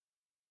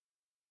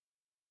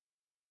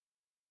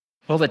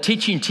Well, the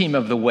teaching team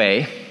of The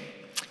Way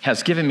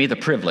has given me the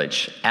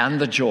privilege and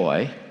the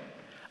joy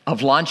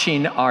of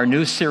launching our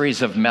new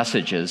series of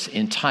messages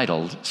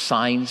entitled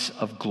Signs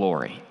of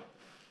Glory.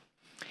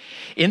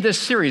 In this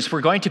series,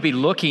 we're going to be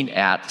looking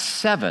at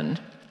 7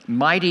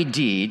 mighty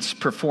deeds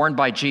performed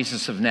by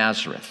Jesus of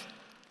Nazareth,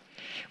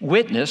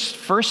 witnessed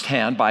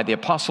firsthand by the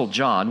Apostle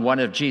John, one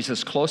of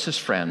Jesus'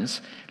 closest friends,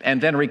 and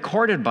then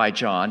recorded by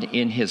John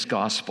in his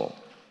gospel.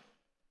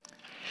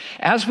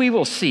 As we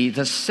will see,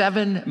 the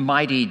 7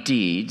 mighty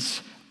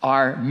deeds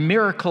are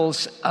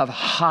miracles of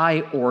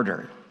high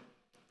order.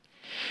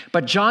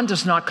 But John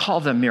does not call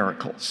them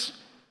miracles.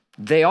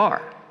 They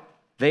are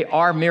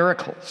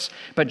miracles.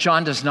 But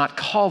John does not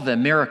call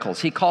them miracles.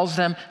 He calls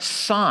them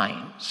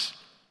signs.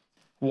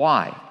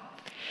 Why?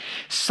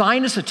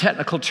 Sign is a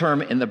technical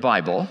term in the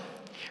Bible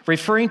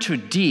referring to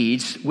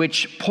deeds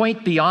which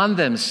point beyond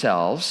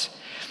themselves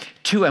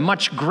to a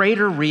much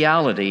greater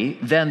reality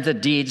than the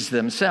deeds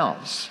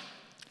themselves.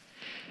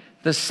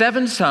 The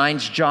 7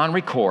 signs John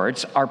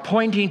records are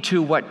pointing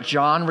to what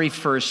John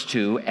refers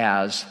to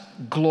as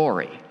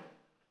glory.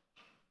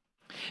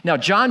 Now,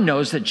 John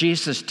knows that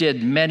Jesus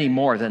did many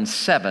more than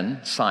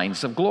 7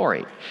 signs of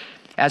glory.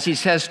 As he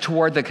says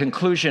toward the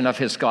conclusion of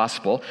his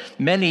gospel,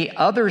 many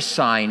other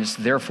signs,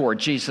 therefore,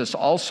 Jesus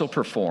also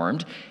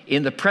performed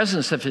in the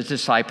presence of his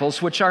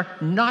disciples, which are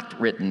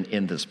not written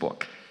in this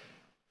book.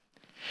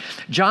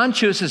 John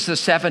chooses the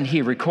 7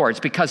 he records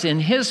because in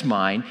his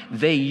mind,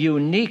 they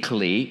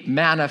uniquely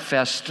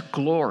manifest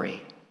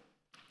glory.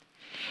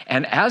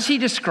 And as he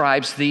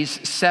describes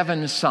these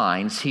 7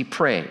 signs, he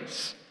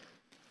prays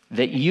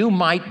that you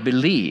might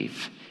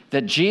believe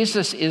that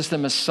Jesus is the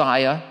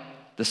Messiah,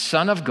 the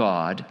Son of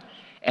God,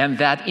 and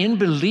that in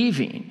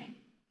believing,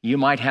 you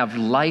might have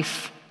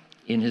life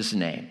in his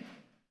name.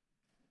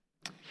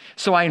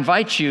 So I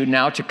invite you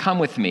now to come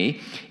with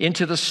me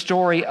into the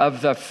story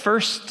of the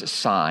first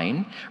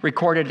sign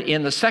recorded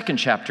in the 2nd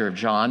chapter of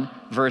John,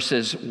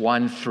 verses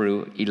 1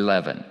 through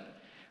 11.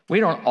 We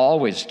don't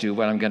always do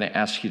what I'm going to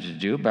ask you to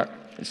do, but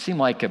it seemed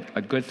like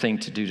a good thing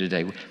to do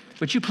today.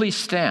 Would you please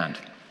stand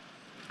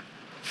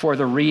for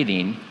the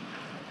reading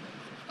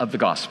of the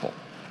gospel?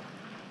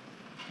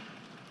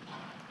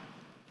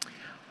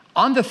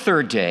 On the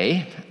 3rd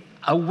day,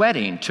 a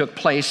wedding took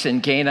place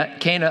in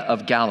Cana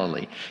of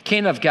Galilee.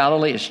 Cana of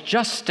Galilee is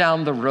just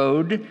down the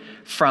road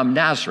from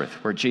Nazareth,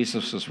 where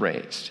Jesus was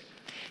raised.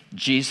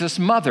 Jesus'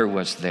 mother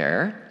was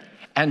there,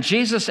 and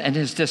Jesus and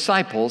his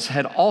disciples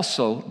had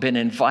also been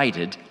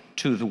invited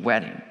to the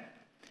wedding.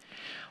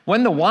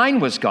 When the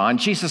wine was gone,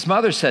 Jesus'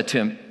 mother said to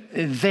him,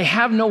 "They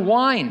have no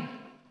wine."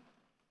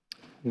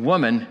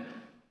 "Woman,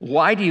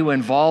 why do you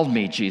involve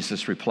me?"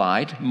 Jesus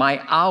replied.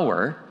 "My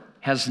hour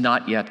has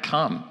not yet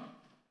come."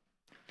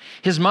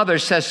 His mother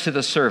says to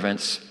the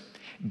servants,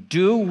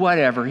 "Do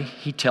whatever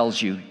he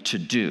tells you to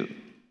do."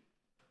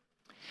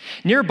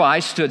 Nearby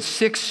stood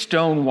 6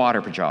 stone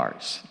water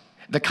jars,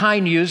 the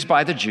kind used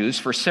by the Jews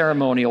for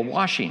ceremonial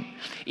washing,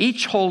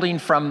 each holding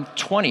from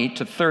 20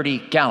 to 30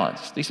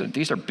 gallons.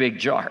 These are big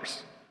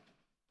jars.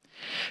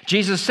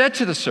 Jesus said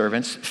to the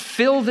servants,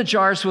 "Fill the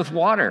jars with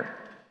water."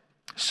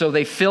 So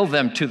they filled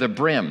them to the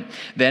brim.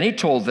 Then he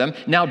told them,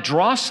 "Now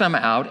draw some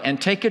out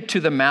and take it to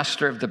the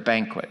master of the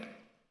banquet."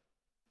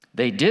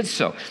 They did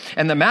so,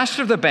 and the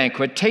master of the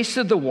banquet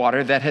tasted the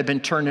water that had been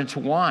turned into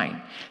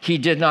wine. He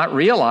did not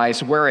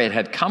realize where it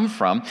had come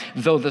from,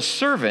 though the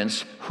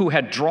servants who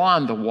had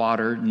drawn the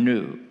water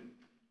knew.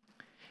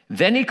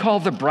 Then he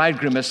called the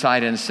bridegroom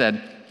aside and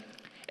said,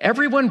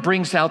 "Everyone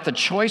brings out the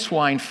choice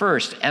wine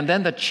first, and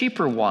then the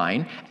cheaper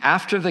wine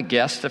after the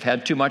guests have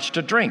had too much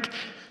to drink.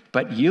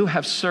 But you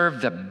have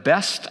served the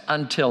best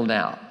until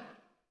now."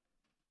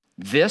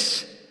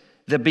 This,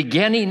 the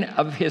beginning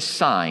of his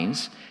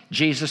signs,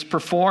 Jesus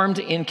performed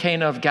in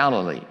Cana of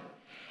Galilee,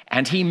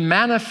 and he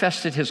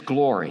manifested his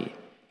glory,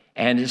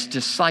 and his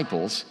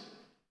disciples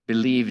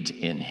believed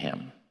in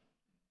him.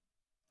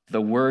 The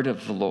word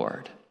of the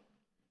Lord.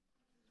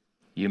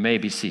 You may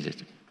be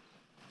seated.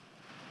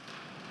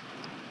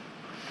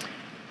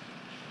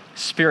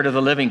 Spirit of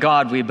the living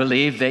God, we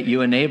believe that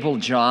you enabled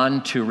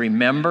John to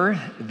remember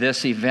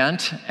this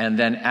event and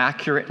then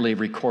accurately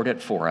record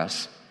it for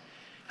us.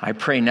 I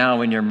pray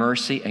now in your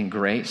mercy and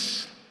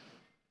grace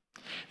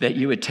that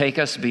you would take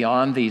us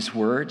beyond these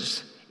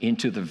words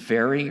into the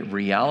very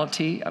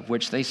reality of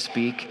which they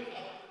speak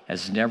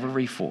as never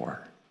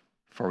before.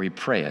 For we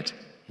pray it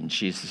in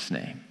Jesus'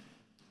 name.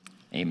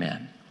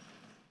 Amen.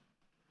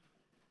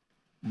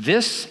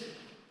 This,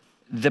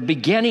 the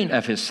beginning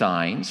of his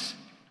signs,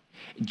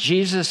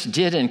 Jesus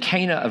did in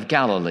Cana of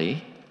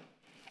Galilee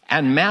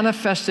and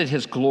manifested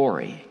his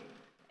glory,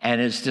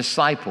 and his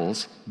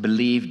disciples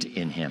believed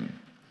in him.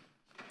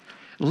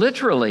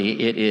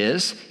 Literally, it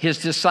is, his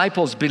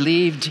disciples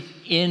believed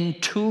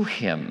into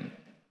him.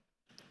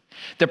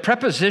 The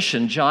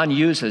preposition John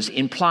uses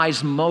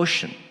implies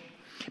motion.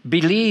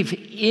 Believe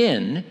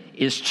in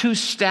is too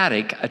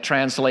static a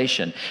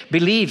translation.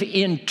 Believe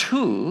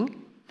into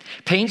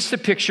paints the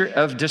picture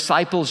of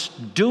disciples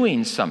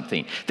doing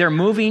something. They're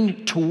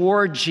moving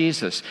toward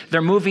Jesus.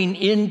 They're moving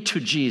into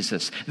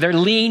Jesus. They're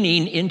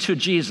leaning into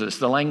Jesus,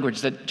 the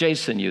language that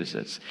Jason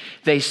uses.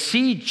 They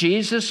see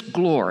Jesus'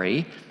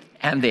 glory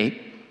and they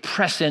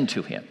press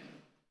into him.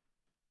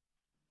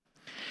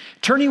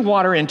 Turning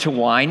water into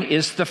wine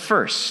is the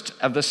first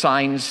of the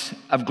signs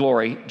of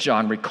glory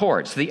John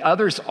records. The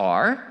others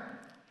are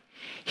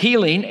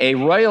healing a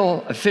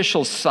royal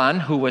official's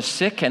son who was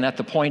sick and at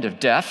the point of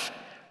death,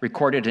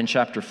 recorded in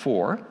chapter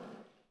 4.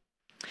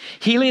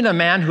 Healing a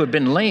man who had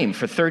been lame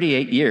for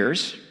 38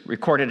 years,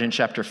 recorded in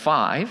chapter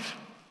 5.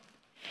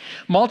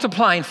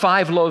 Multiplying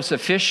 5 loaves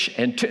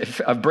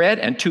of bread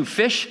and 2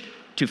 fish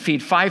to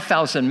feed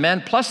 5,000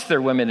 men, plus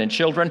their women and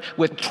children,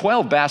 with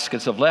 12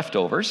 baskets of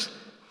leftovers,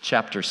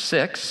 chapter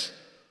 6.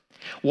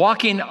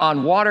 Walking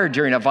on water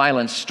during a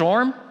violent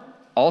storm,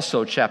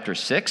 also chapter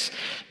 6.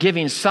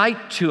 Giving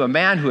sight to a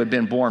man who had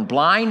been born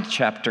blind,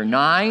 chapter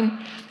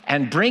 9.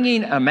 And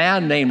bringing a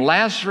man named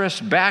Lazarus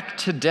back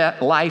to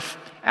life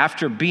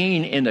after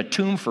being in a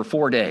tomb for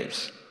 4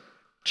 days,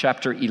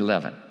 chapter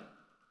 11.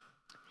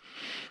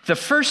 The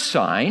first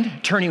sign,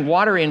 turning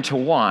water into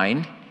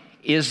wine,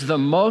 is the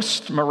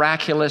most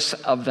miraculous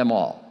of them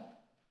all.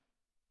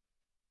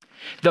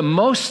 The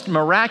most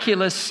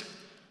miraculous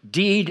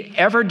deed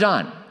ever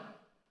done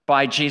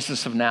by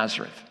Jesus of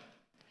Nazareth,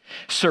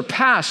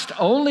 surpassed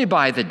only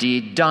by the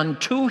deed done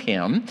to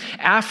him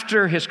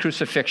after his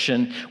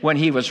crucifixion when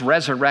he was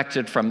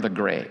resurrected from the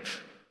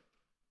grave.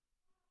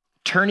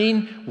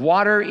 Turning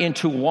water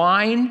into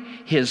wine,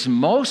 his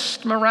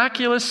most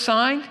miraculous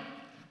sign.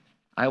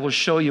 I will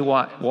show you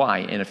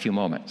why in a few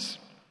moments.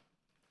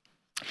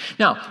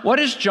 Now, what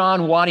is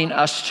John wanting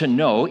us to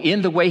know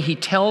in the way he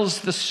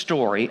tells the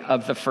story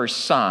of the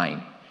first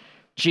sign?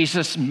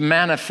 Jesus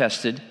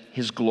manifested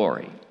his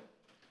glory.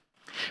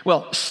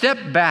 Well,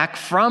 step back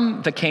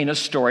from the Cana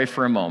story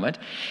for a moment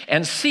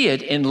and see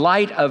it in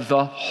light of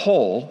the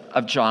whole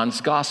of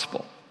John's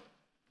gospel.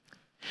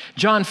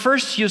 John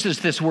first uses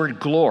this word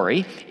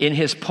glory in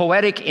his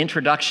poetic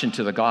introduction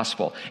to the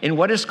gospel, in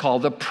what is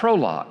called the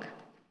prologue,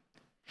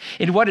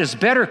 in what is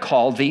better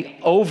called the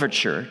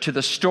overture to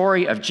the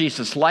story of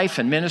Jesus' life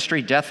and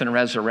ministry, death and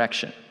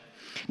resurrection.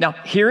 Now,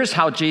 here's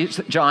how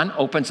John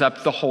opens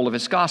up the whole of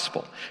his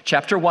gospel.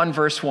 Chapter 1,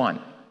 verse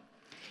 1.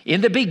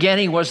 In the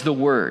beginning was the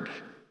Word,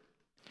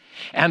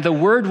 and the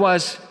Word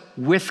was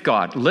with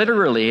God.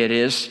 Literally, it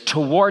is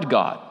toward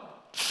God,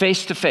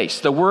 face to face.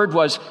 The Word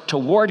was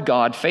toward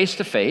God, face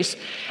to face,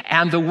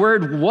 and the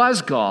Word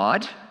was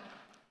God,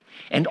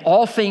 and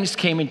all things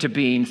came into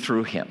being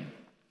through him.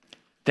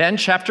 Then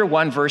chapter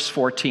 1, verse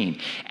 14.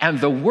 And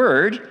the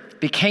Word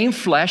became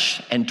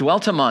flesh and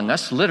dwelt among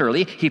us.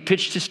 Literally, he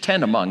pitched his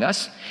tent among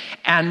us,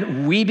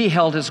 and we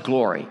beheld his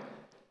glory.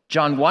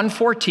 John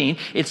 1:14,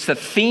 it's the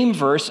theme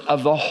verse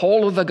of the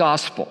whole of the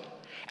gospel.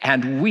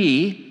 And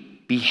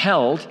we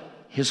beheld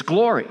his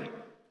glory.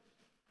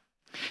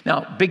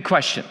 Now, big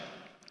question.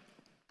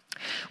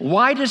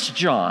 Why does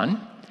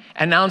John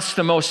announce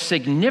the most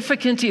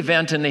significant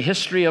event in the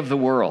history of the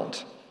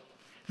world?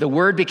 The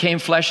Word became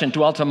flesh and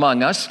dwelt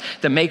among us.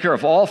 The maker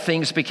of all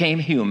things became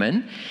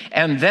human.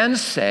 And then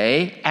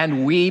say,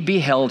 and we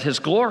beheld his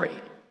glory.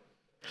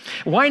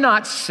 Why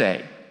not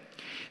say,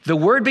 the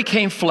Word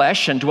became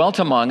flesh and dwelt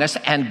among us,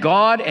 and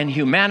God and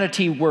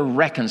humanity were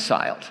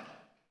reconciled?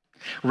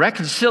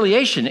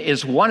 Reconciliation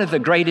is one of the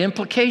great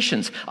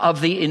implications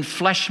of the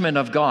enfleshment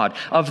of God,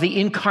 of the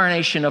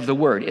incarnation of the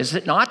Word, is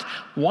it not?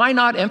 Why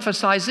not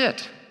emphasize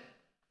it?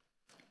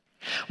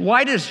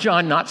 Why does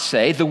John not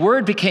say, the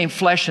Word became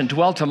flesh and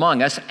dwelt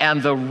among us,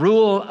 and the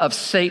rule of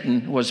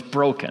Satan was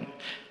broken?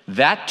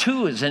 That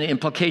too is an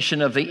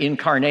implication of the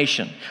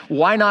incarnation.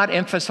 Why not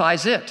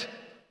emphasize it?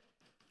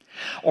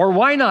 Or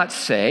why not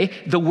say,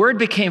 the Word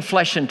became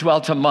flesh and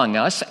dwelt among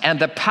us, and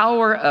the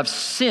power of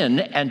sin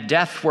and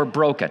death were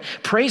broken?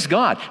 Praise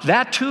God.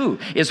 That too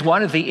is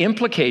one of the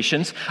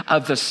implications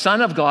of the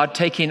Son of God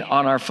taking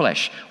on our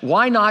flesh.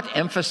 Why not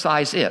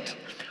emphasize it?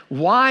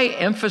 Why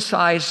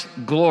emphasize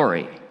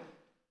glory?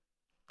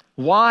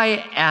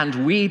 Why,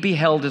 and we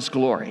beheld his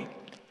glory?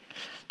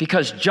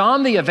 Because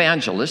John the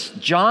evangelist,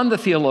 John the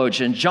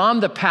theologian, John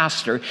the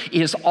pastor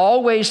is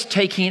always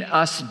taking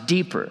us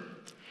deeper.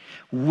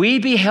 We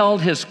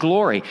beheld his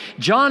glory.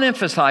 John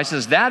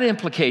emphasizes that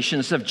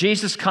implications of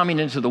Jesus coming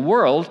into the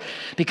world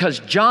because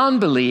John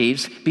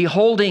believes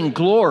beholding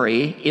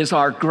glory is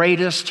our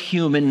greatest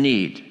human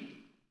need.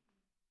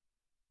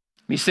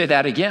 Let me say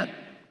that again.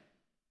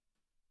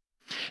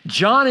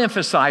 John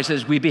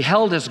emphasizes we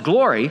beheld his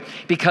glory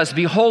because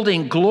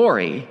beholding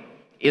glory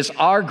is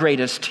our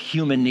greatest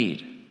human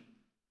need.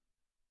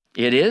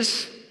 It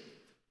is?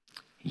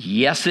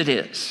 Yes, it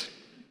is.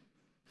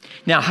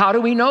 Now, how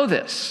do we know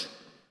this?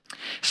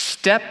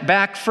 Step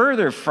back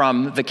further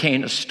from the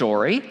Cana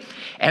story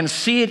and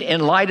see it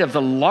in light of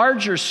the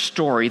larger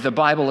story the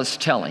Bible is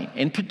telling.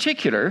 In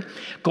particular,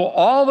 go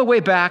all the way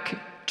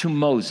back to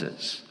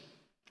Moses.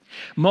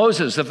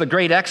 Moses of the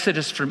great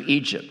Exodus from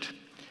Egypt.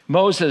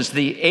 Moses,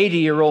 the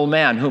 80-year-old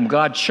man whom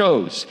God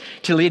chose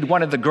to lead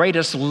one of the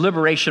greatest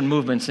liberation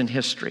movements in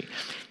history.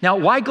 Now,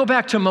 why go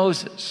back to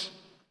Moses?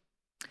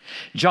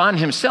 John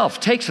himself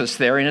takes us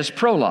there in his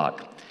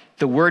prologue.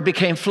 The Word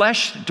became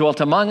flesh,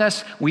 dwelt among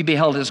us, we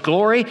beheld his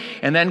glory,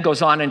 and then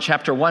goes on in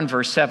chapter 1,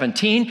 verse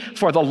 17,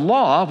 for the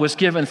law was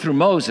given through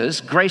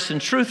Moses, grace and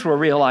truth were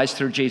realized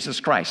through Jesus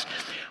Christ.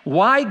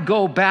 Why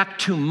go back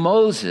to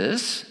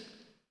Moses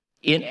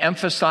in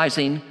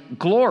emphasizing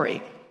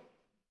glory?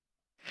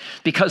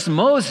 Because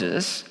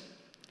Moses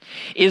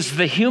is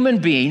the human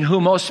being who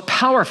most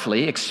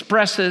powerfully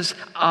expresses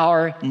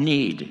our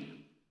need.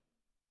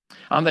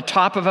 On the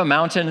top of a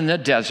mountain in the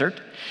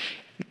desert,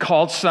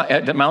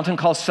 the mountain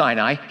called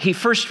Sinai, he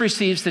first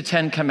receives the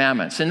 10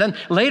 Commandments. And then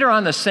later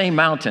on the same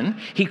mountain,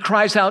 he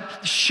cries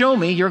out, show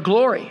me your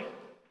glory.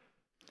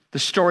 The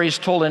story is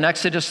told in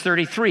Exodus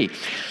 33.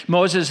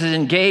 Moses is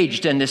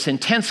engaged in this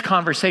intense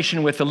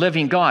conversation with the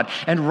living God.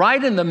 And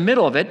right in the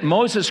middle of it,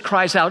 Moses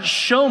cries out,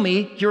 show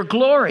me your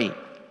glory.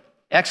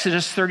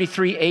 Exodus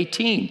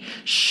 33:18.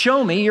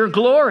 Show me your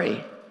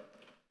glory.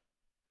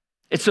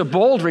 It's a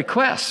bold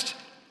request.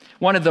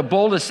 One of the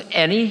boldest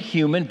any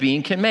human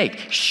being can make.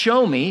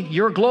 Show me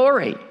your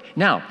glory.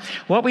 Now,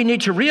 what we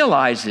need to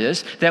realize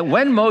is that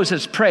when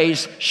Moses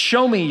prays,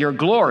 show me your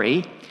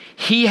glory,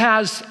 he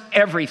has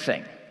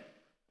everything.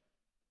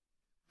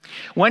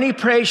 When he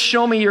prays,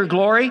 show me your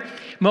glory,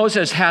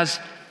 Moses has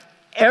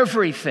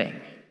everything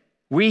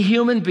we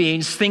human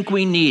beings think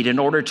we need in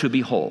order to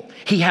be whole.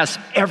 He has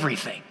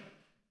everything.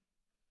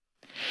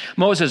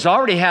 Moses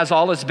already has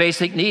all his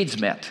basic needs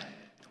met.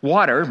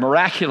 Water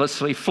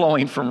miraculously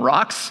flowing from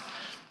rocks,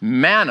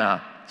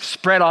 manna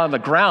spread on the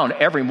ground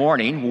every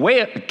morning,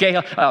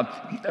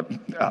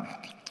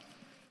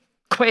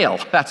 quail,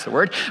 that's the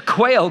word,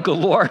 quail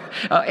galore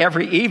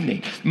every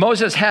evening.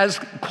 Moses has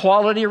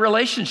quality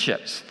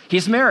relationships.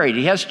 He's married,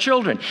 he has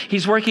children,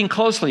 he's working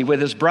closely with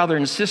his brother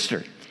and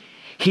sister.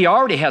 He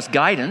already has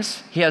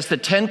guidance. He has the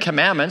 10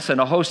 Commandments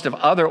and a host of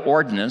other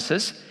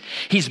ordinances.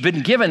 He's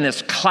been given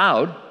this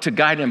cloud to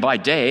guide him by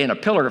day and a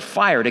pillar of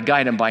fire to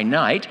guide him by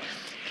night.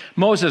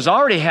 Moses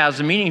already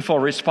has meaningful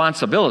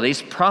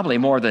responsibilities, probably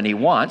more than he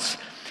wants.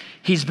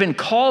 He's been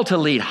called to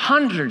lead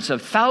hundreds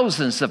of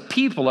thousands of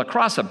people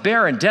across a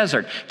barren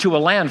desert to a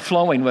land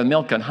flowing with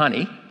milk and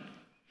honey.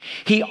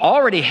 He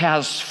already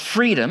has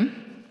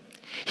freedom.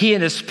 He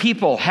and his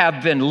people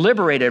have been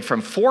liberated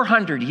from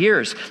 400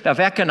 years of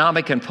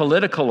economic and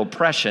political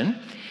oppression.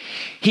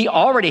 He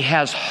already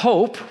has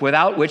hope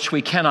without which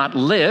we cannot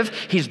live.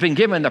 He's been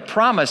given the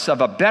promise of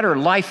a better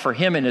life for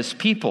him and his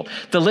people.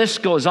 The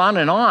list goes on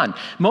and on.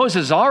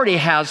 Moses already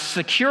has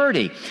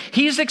security.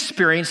 He's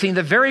experiencing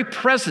the very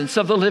presence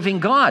of the living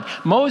God.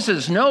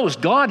 Moses knows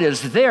God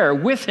is there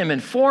with him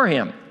and for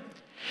him.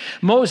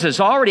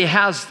 Moses already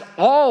has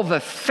all the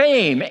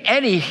fame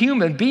any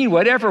human being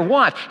would ever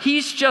want.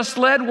 He's just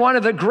led one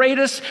of the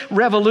greatest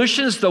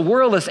revolutions the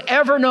world has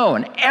ever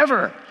known,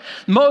 ever.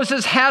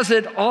 Moses has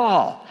it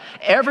all.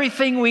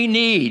 Everything we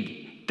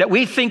need, that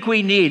we think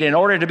we need in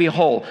order to be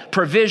whole: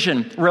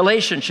 provision,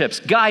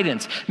 relationships,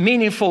 guidance,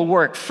 meaningful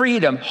work,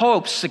 freedom,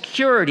 hope,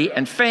 security,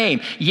 and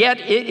fame. Yet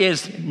it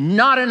is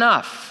not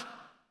enough.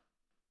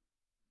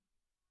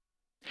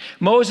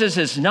 Moses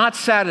is not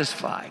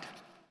satisfied.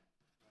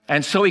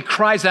 And so he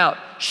cries out,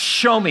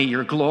 show me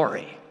your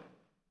glory.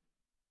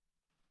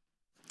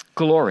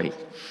 Glory.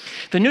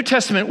 The New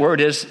Testament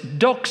word is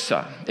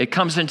doxa. It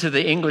comes into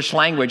the English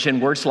language in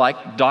words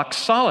like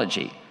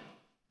doxology.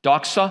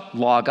 Doxa,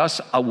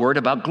 logos, a word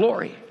about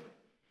glory.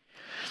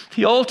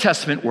 The Old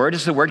Testament word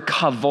is the word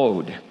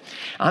kavod.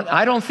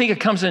 I don't think it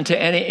comes into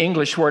any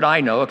English word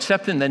I know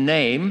except in the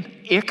name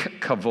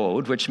ik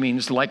kavod, which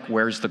means like,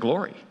 where's the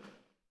glory?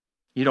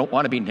 You don't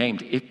want to be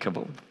named ik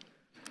kavod.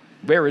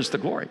 Where is the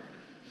glory?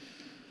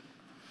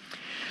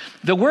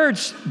 The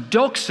words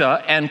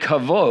doxa and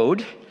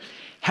kavod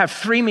have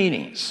three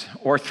meanings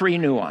or three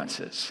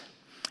nuances.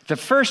 The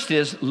first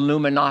is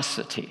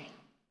luminosity.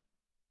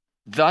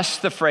 Thus,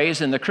 the phrase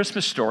in the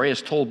Christmas story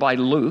is told by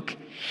Luke,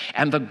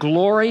 and the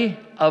glory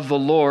of the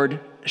Lord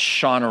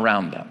shone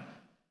around them.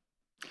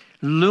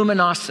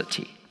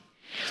 Luminosity.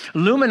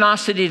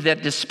 Luminosity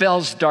that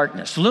dispels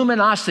darkness.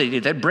 Luminosity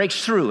that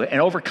breaks through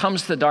and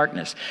overcomes the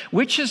darkness.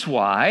 Which is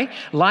why,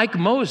 like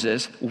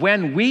Moses,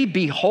 when we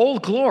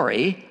behold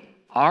glory,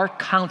 our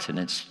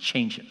countenance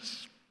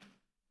changes.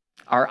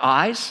 Our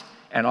eyes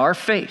and our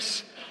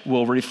face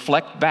will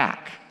reflect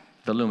back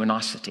the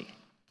luminosity.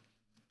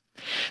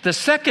 The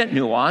second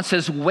nuance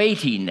is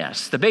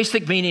weightiness. The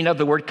basic meaning of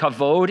the word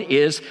kavod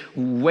is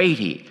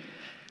weighty.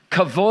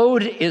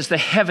 Kavod is the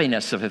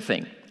heaviness of a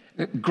thing.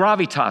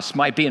 Gravitas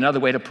might be another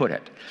way to put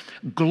it.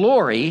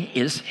 Glory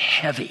is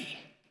heavy.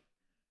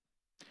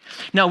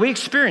 Now, we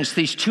experience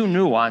these two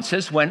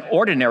nuances when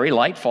ordinary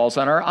light falls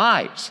on our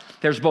eyes.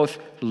 There's both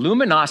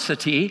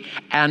luminosity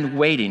and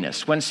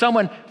weightiness. When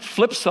someone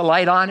flips the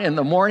light on in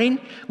the morning,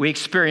 we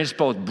experience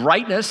both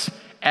brightness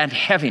and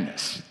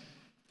heaviness.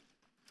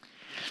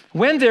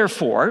 When,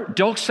 therefore,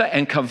 doxa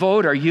and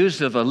kavod are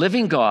used of the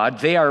living God,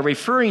 they are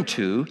referring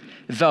to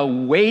the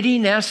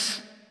weightiness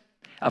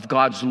of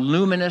God's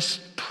luminous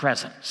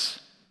presence.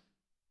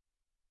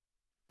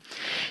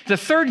 The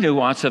third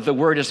nuance of the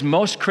word is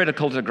most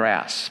critical to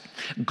grasp.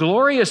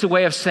 Glory is a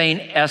way of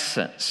saying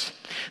essence.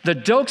 The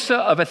doxa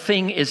of a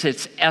thing is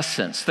its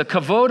essence. The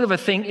kavod of a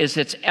thing is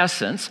its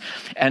essence,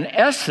 an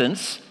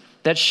essence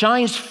that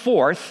shines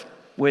forth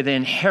with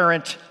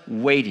inherent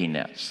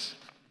weightiness.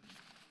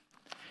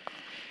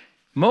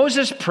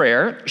 Moses'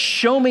 prayer,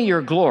 "Show me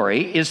your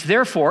glory," is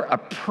therefore a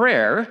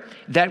prayer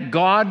that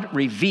God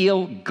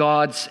reveal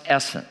God's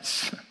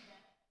essence.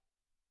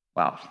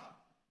 Wow.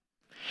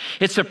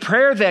 It's a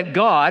prayer that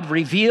God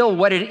reveal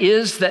what it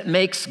is that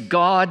makes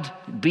God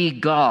be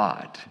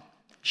God.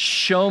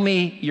 Show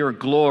me your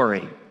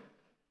glory.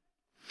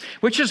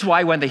 Which is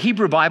why when the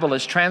Hebrew Bible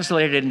is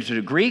translated into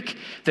the Greek,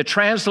 the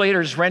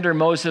translators render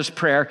Moses'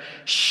 prayer,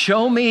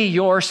 "Show me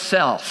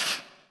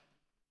yourself."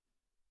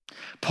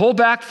 Pull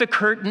back the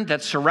curtain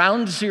that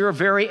surrounds your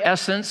very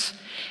essence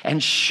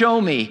and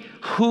show me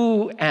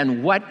who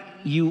and what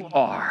you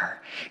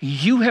are.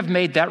 You have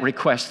made that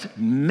request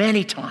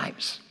many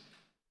times.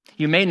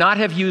 You may not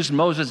have used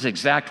Moses'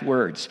 exact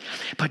words,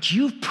 but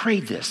you've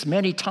prayed this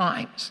many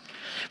times.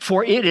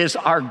 For it is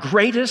our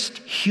greatest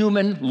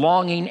human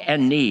longing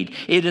and need.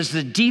 It is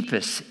the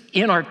deepest,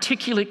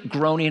 inarticulate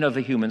groaning of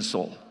the human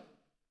soul.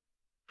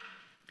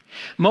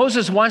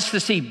 Moses wants to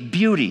see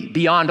beauty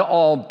beyond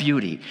all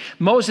beauty.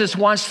 Moses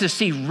wants to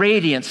see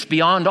radiance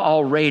beyond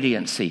all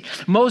radiancy.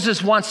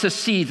 Moses wants to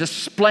see the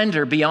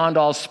splendor beyond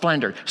all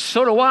splendor.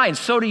 So do I, and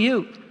so do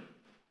you.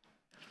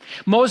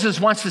 Moses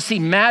wants to see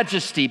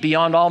majesty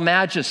beyond all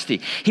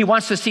majesty. He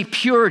wants to see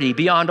purity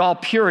beyond all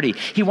purity.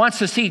 He wants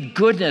to see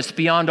goodness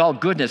beyond all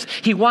goodness.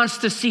 He wants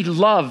to see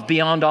love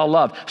beyond all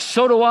love.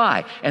 So do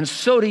I, and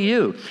so do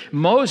you.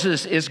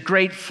 Moses is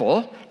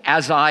grateful,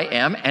 as I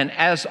am, and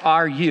as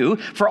are you,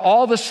 for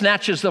all the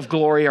snatches of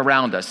glory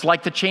around us,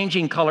 like the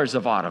changing colors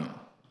of autumn,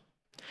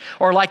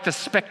 or like the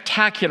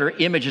spectacular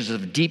images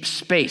of deep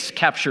space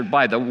captured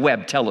by the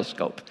Webb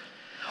telescope,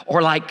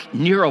 or like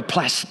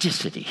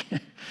neuroplasticity.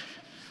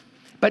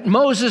 But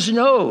Moses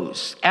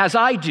knows, as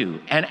I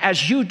do and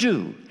as you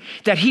do,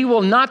 that he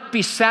will not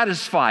be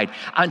satisfied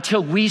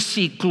until we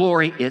see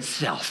glory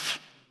itself.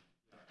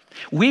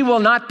 We will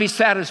not be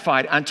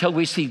satisfied until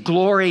we see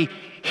glory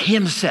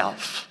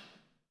himself.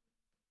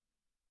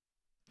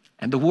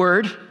 And the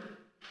Word,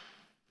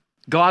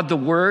 God the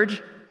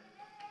Word,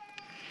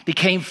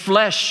 became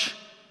flesh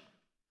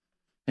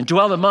and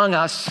dwelt among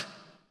us,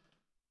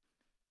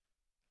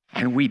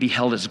 and we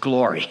beheld his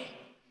glory.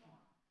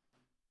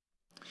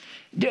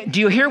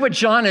 Do you hear what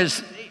John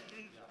is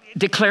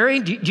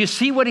declaring? Do you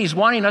see what he's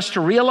wanting us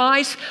to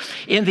realize?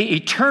 In the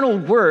eternal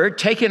Word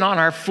taken on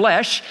our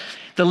flesh,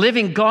 the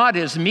living God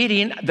is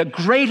meeting the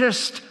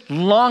greatest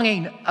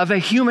longing of a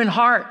human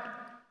heart.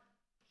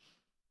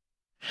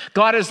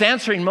 God is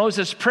answering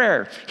Moses'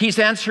 prayer. He's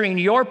answering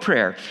your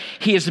prayer.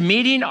 He is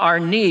meeting our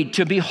need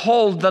to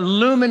behold the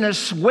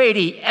luminous,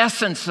 weighty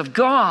essence of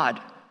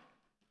God.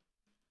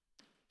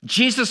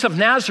 Jesus of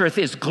Nazareth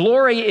is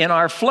glory in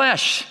our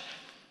flesh.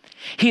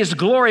 He is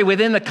glory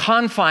within the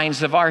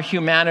confines of our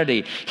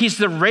humanity. He's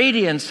the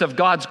radiance of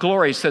God's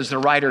glory, says the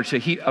writer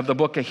of the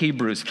book of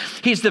Hebrews.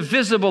 He's the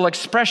visible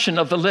expression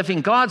of the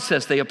living God,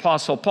 says the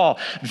Apostle Paul.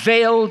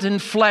 Veiled in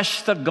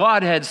flesh the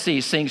Godhead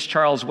sees, sings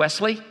Charles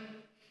Wesley.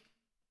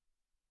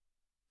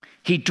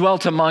 He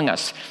dwelt among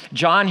us.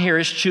 John here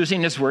is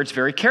choosing his words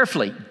very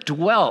carefully.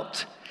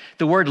 Dwelt.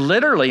 The word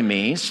literally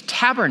means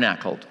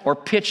tabernacled or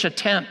pitch a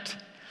tent.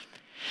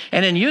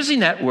 And in using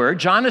that word,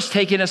 John is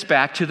taking us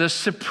back to the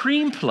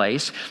supreme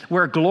place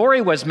where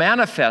glory was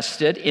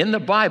manifested in the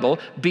Bible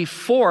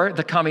before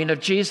the coming of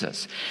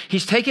Jesus.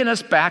 He's taking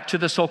us back to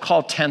the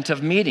so-called tent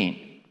of meeting.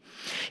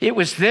 It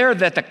was there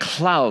that the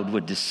cloud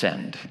would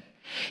descend.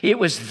 It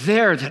was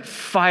there that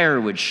fire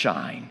would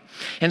shine.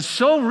 And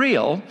so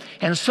real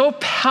and so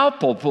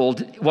palpable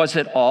was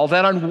it all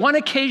that on one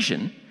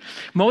occasion,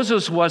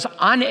 Moses was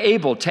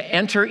unable to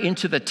enter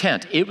into the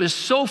tent. It was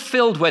so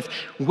filled with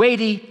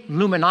weighty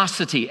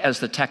luminosity, as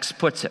the text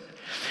puts it.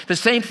 The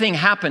same thing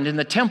happened in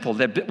the temple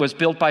that was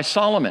built by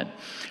Solomon.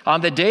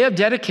 On the day of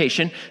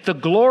dedication, the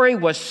glory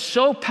was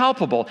so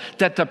palpable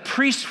that the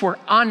priests were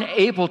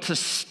unable to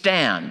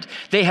stand.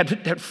 They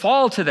had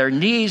fall to their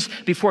knees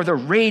before the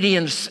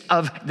radiance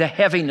of the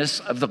heaviness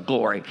of the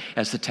glory,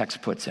 as the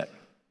text puts it.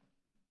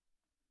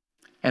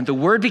 And the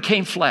Word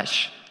became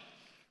flesh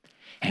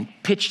and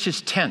pitched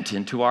his tent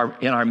in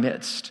our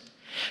midst.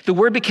 The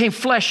Word became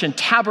flesh and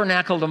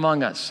tabernacled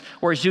among us.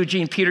 Or as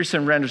Eugene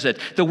Peterson renders it,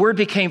 the Word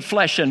became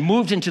flesh and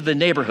moved into the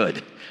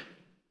neighborhood.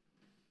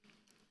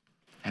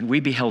 And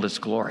we beheld its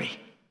glory.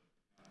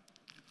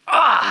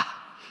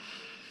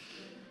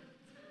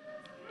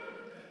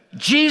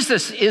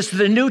 Jesus is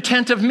the new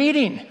tent of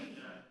meeting.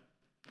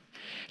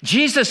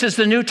 Jesus is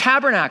the new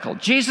tabernacle.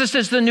 Jesus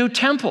is the new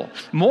temple.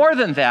 More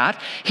than that,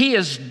 he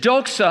is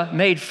doxa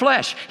made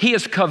flesh. He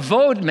is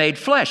kavod made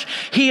flesh.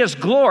 He is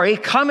glory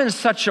come in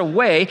such a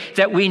way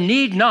that we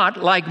need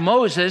not, like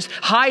Moses,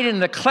 hide in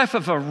the cleft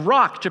of a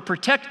rock to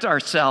protect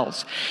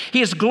ourselves.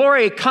 He is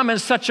glory come in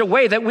such a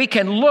way that we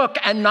can look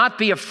and not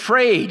be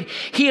afraid.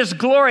 He is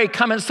glory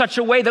come in such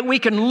a way that we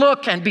can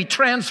look and be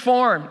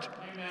transformed.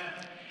 Amen.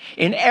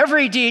 In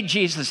every deed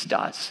Jesus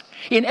does,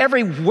 in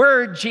every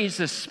word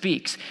Jesus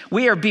speaks,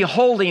 we are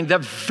beholding the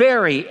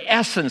very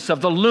essence of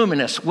the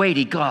luminous,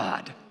 weighty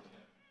God.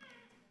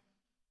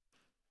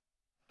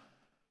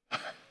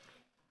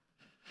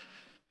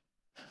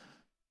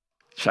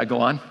 Should I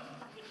go on?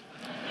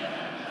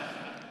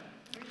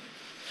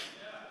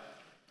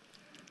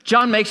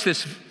 John makes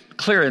this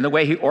clear in the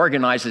way he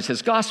organizes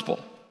his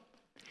gospel.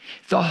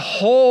 The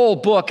whole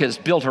book is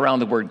built around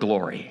the word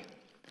glory.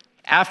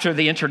 After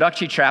the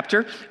introductory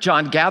chapter,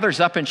 John gathers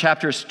up in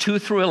chapters 2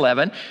 through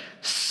 11,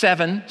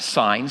 7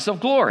 signs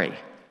of glory.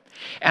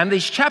 And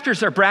these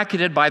chapters are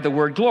bracketed by the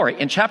word glory.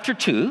 In chapter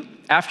 2,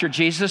 after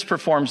Jesus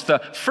performs the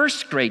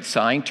first great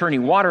sign,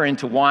 turning water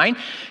into wine,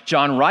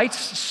 John writes,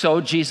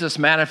 so Jesus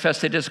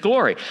manifested his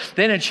glory.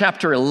 Then in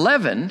chapter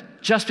 11,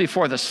 just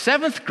before the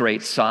 7th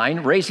great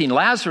sign, raising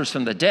Lazarus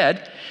from the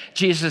dead,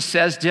 Jesus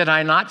says, did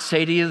I not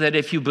say to you that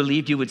if you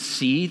believed, you would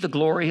see the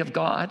glory of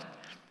God?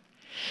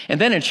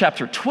 And then in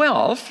chapter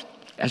 12,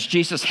 as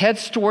Jesus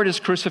heads toward his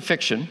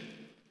crucifixion,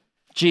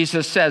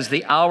 Jesus says,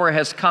 the hour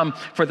has come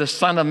for the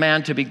Son of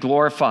Man to be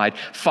glorified.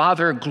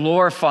 Father,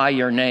 glorify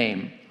your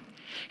name.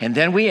 And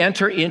then we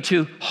enter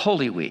into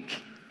Holy Week,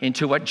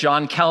 into what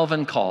John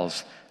Calvin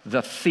calls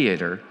the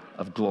theater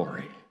of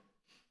glory.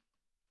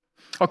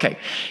 Okay,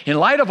 in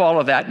light of all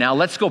of that now,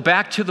 let's go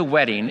back to the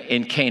wedding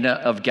in Cana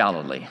of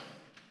Galilee.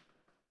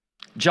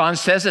 John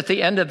says at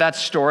the end of that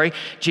story,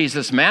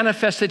 Jesus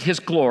manifested his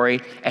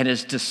glory and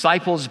his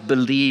disciples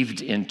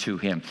believed into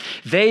him.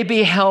 They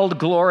beheld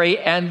glory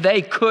and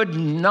they could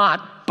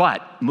not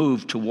but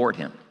move toward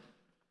him.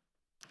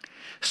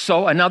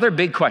 So another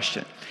big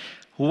question.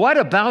 What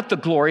about the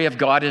glory of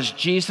God is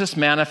Jesus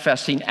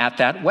manifesting at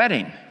that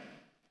wedding?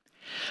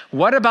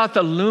 What about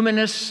the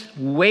luminous,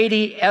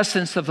 weighty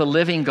essence of the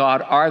living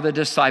God are the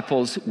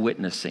disciples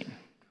witnessing?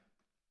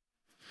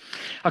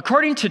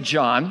 According to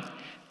John,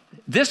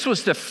 this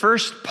was the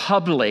first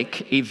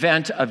public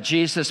event of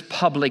Jesus'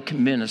 public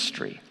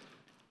ministry,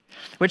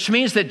 which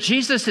means that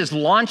Jesus is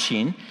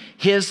launching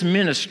his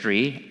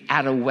ministry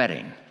at a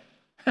wedding.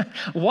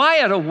 Why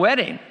at a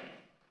wedding?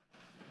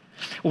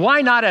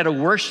 Why not at a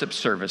worship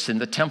service in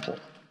the temple?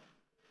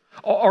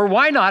 Or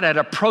why not at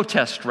a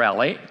protest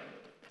rally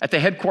at the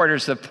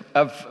headquarters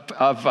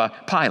of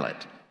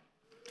Pilate?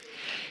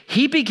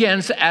 He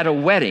begins at a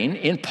wedding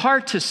in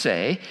part to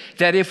say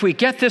that if we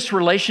get this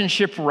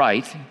relationship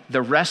right,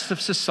 the rest of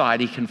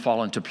society can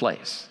fall into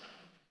place.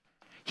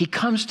 He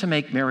comes to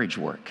make marriage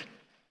work.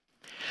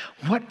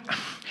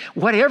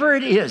 Whatever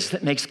it is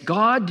that makes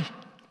God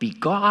be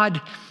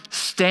God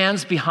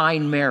stands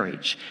behind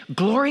marriage.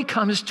 Glory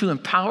comes to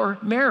empower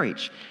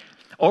marriage.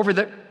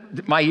 Over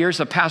my years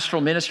of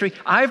pastoral ministry,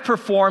 I've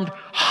performed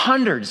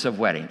hundreds of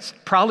weddings,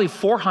 probably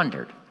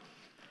 400.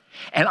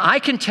 And I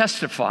can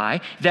testify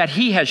that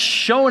he has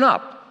shown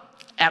up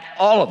at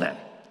all of them.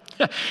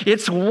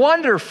 It's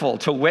wonderful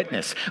to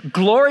witness.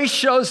 Glory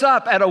shows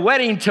up at a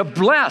wedding to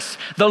bless.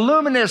 The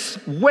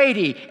luminous,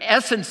 weighty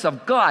essence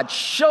of God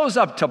shows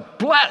up to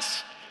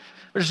bless,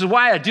 which is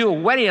why I do a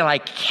wedding and I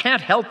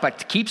can't help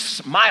but keep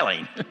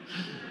smiling.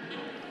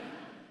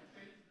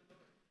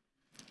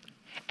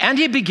 And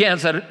he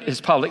begins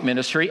his public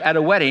ministry at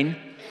a wedding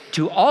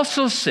to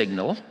also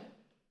signal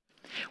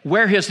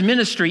where his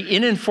ministry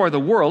in and for the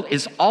world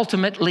is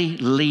ultimately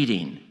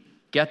leading.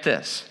 Get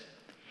this.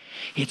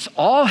 It's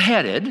all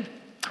headed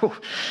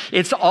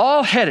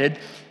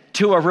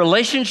to a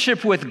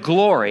relationship with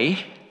glory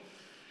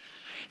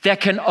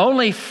that can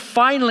only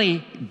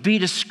finally be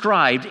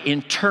described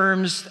in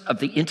terms of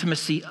the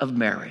intimacy of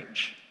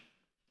marriage.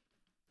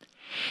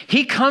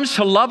 He comes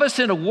to love us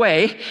in a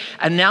way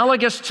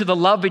analogous to the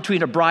love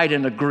between a bride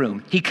and a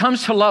groom. He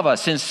comes to love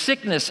us in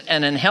sickness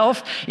and in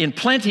health, in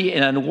plenty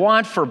and in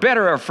want, for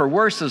better or for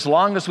worse, as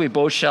long as we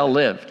both shall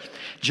live.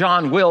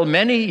 John will,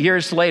 many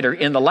years later,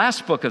 in the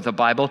last book of the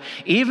Bible,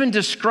 even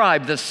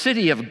describe the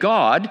city of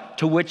God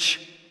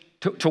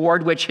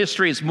toward which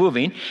history is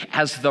moving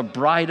as the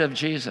bride of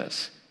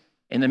Jesus.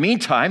 In the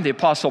meantime, the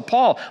Apostle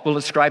Paul will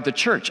describe the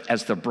church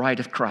as the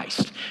bride of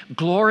Christ.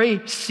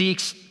 Glory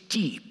seeks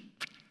deep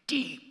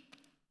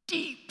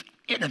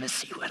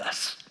intimacy with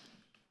us.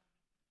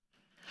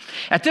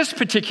 At this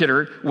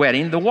particular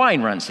wedding, the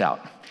wine runs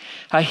out.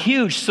 A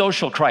huge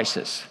social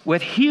crisis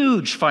with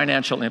huge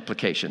financial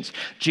implications.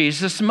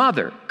 Jesus'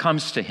 mother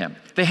comes to him.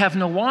 They have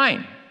no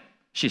wine,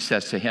 she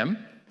says to him.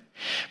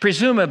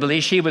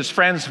 Presumably, she was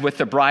friends with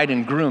the bride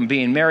and groom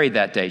being married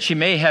that day. She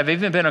may have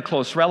even been a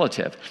close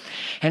relative.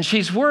 And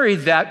she's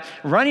worried that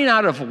running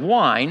out of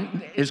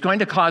wine is going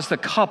to cause the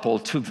couple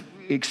to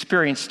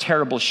experience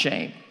terrible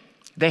shame.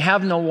 They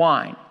have no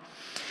wine.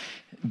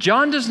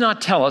 John does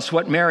not tell us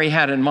what Mary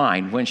had in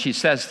mind when she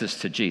says this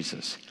to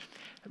Jesus.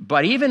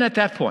 But even at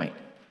that point,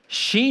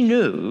 she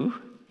knew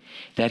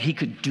that he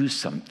could do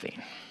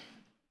something.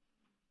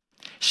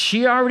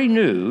 She already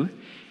knew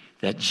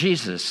that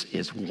Jesus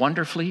is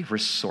wonderfully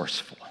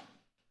resourceful.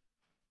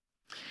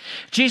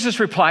 Jesus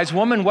replies,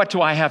 "Woman, what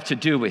do I have to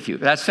do with you?"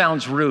 That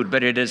sounds rude,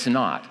 but it is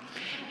not.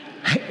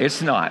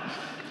 It's not.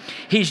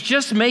 He's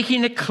just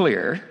making it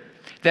clear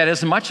that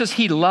as much as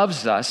he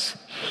loves us,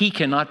 he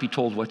cannot be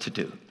told what to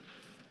do.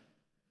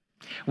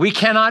 We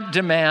cannot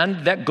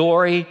demand that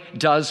Glory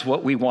does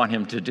what we want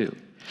him to do.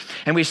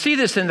 And we see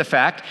this in the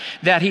fact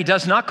that he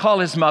does not call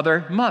his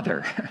mother,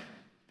 mother.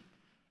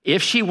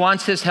 If she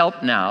wants his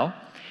help now,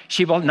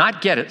 she will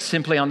not get it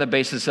simply on the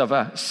basis of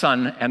a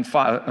son and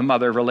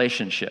mother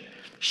relationship.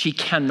 She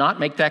cannot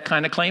make that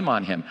kind of claim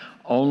on him.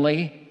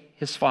 Only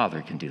his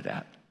Father can do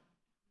that.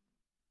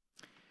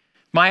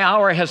 My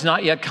hour has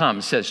not yet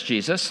come, says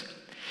Jesus.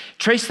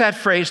 Trace that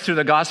phrase through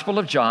the Gospel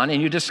of John,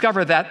 and you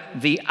discover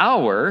that the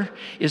hour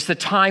is the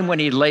time when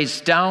he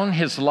lays down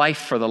his life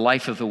for the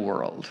life of the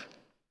world.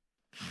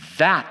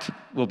 That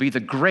will be the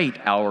great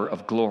hour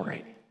of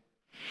glory.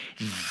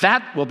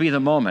 That will be the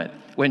moment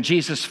when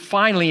Jesus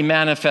finally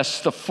manifests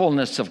the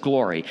fullness of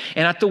glory.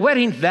 And at the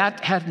wedding,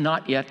 that had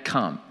not yet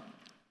come.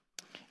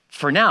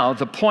 For now,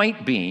 the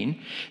point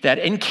being that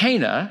in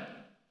Cana,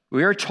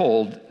 we are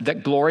told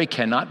that glory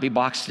cannot be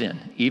boxed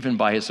in, even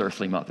by his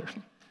earthly mother.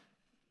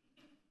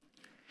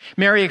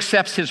 Mary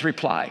accepts his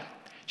reply.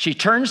 She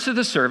turns to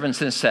the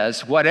servants and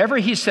says, "Whatever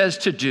he says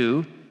to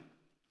do,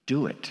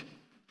 do it."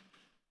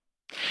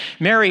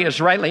 Mary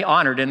is rightly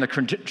honored in the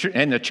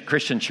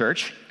Christian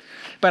church,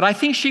 but I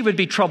think she would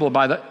be troubled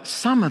by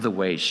some of the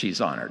ways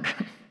she's honored,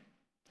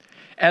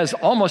 as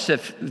almost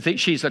if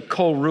she's a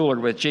co-ruler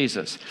with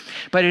Jesus.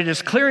 But it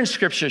is clear in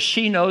Scripture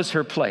she knows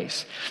her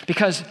place,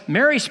 because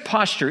Mary's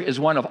posture is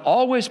one of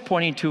always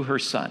pointing to her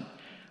son.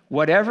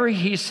 Whatever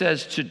he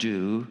says to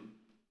do,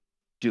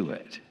 do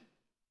it.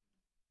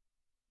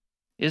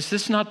 Is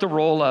this not the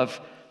role of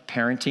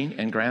parenting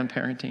and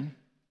grandparenting?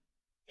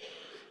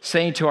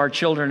 Saying to our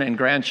children and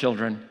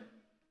grandchildren,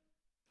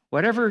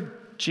 whatever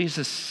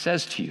Jesus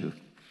says to you,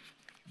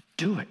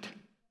 do it.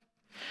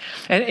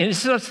 And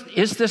is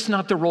this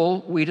not the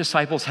role we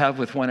disciples have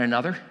with one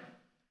another?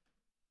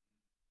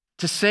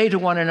 To say to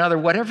one another,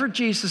 whatever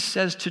Jesus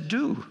says to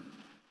do,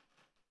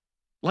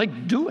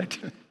 do it.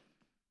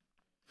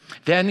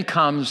 Then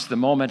comes the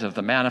moment of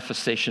the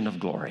manifestation of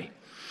glory.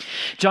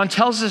 John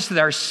tells us that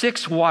there are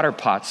 6 water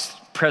pots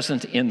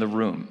present in the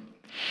room.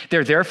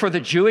 They're there for the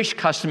Jewish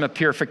custom of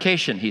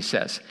purification, he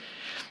says.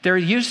 They're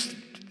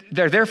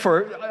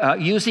therefore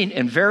using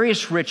in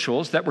various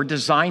rituals that were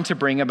designed to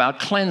bring about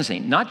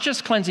cleansing, not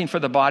just cleansing for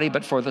the body,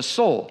 but for the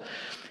soul.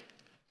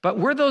 But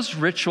were those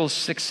rituals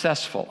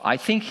successful? I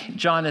think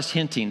John is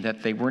hinting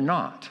that they were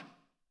not.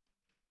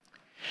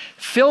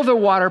 Fill the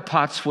water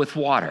pots with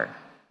water,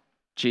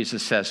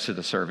 Jesus says to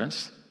the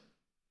servants.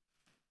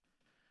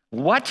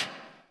 What?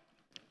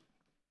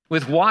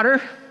 With water?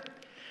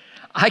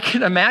 I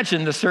can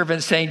imagine the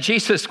servants saying,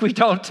 Jesus, we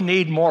don't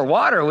need more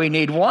water, we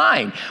need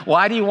wine.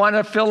 Why do you want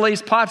to fill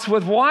these pots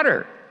with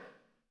water?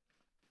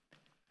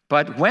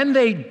 But when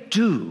they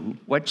do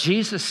what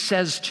Jesus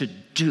says to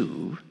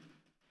do,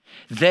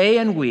 they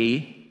and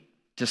we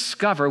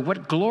discover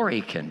what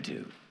glory can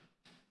do.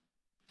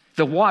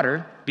 The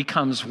water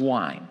becomes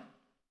wine.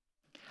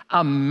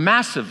 A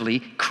massively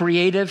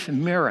creative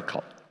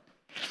miracle.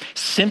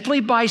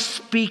 Simply by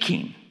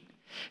speaking,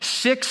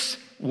 6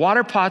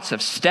 water pots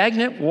of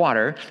stagnant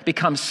water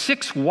become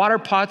 6 water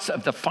pots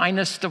of the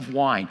finest of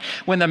wine.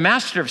 When the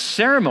master of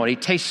ceremony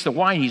tastes the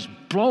wine, he's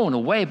blown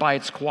away by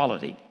its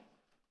quality.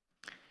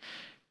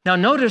 Now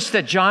notice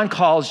that John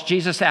calls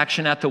Jesus'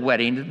 action at the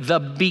wedding the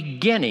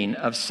beginning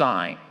of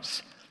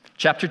signs.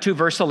 Chapter 2,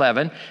 verse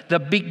 11, the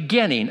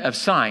beginning of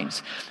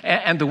signs.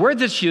 And the word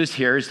that's used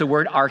here is the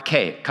word arche.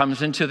 It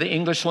comes into the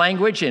English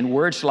language in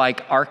words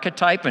like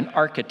archetype and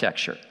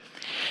architecture.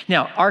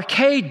 Now,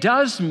 arche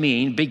does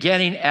mean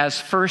beginning as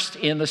first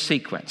in the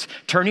sequence.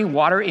 Turning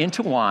water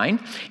into wine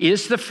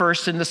is the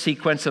first in the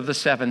sequence of the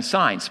 7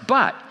 signs.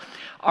 But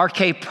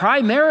arche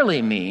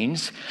primarily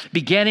means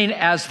beginning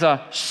as the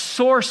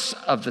source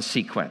of the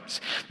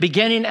sequence,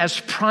 beginning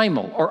as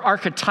primal or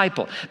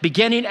archetypal,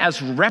 beginning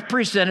as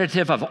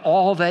representative of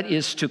all that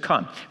is to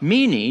come,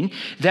 meaning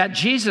that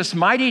Jesus'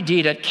 mighty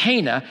deed at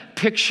Cana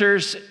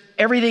pictures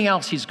everything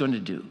else he's going to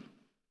do.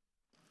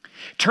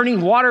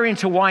 Turning water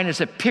into wine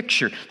is a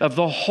picture of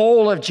the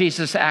whole of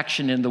Jesus'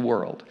 action in the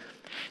world.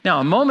 Now,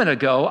 a moment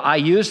ago, I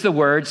used the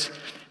words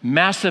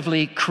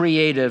massively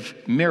creative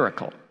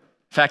miracle.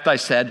 In fact, I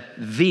said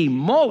the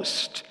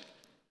most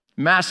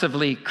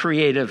massively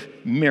creative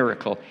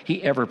miracle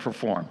he ever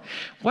performed.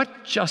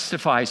 What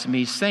justifies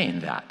me saying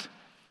that?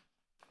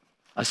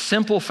 A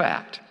simple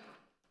fact.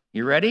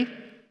 You ready?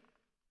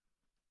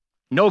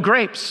 No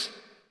grapes.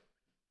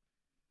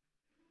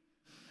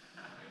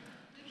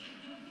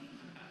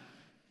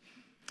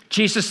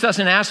 Jesus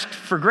doesn't ask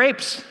for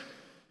grapes.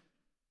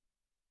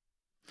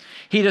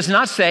 He does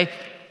not say,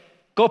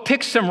 Go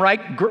pick some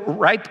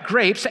ripe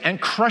grapes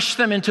and crush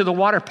them into the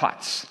water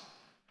pots.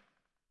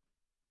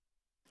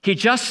 He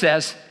just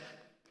says,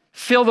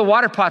 fill the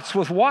water pots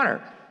with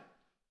water.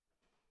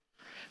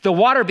 The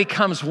water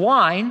becomes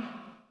wine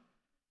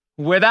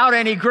without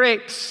any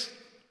grapes.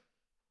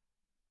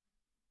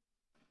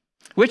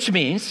 Which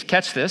means,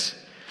 catch this,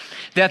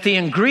 that the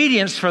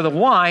ingredients for the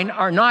wine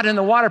are not in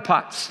the water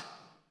pots.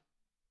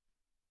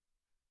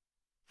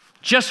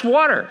 Just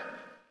water.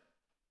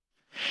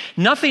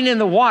 Nothing in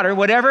the water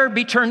would ever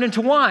be turned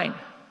into wine.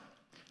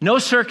 No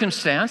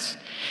circumstance,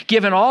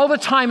 given all the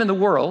time in the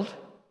world,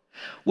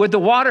 would the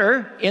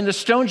water in the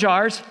stone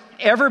jars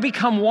ever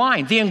become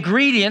wine. The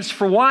ingredients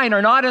for wine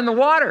are not in the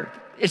water.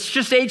 It's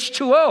just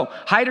H2O,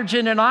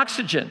 hydrogen and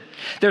oxygen.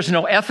 There's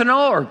no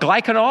ethanol or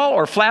glycanol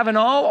or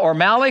flavanol or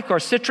malic or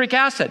citric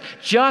acid,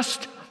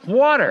 just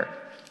water.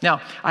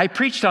 Now, I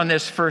preached on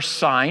this first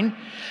sign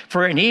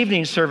for an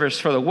evening service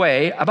for the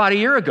Way about a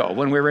year ago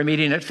when we were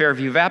meeting at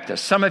Fairview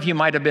Baptist. Some of you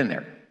might have been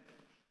there.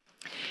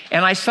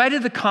 And I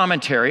cited the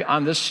commentary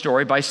on this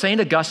story by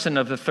St. Augustine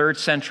of the 3rd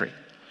century,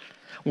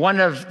 one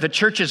of the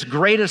church's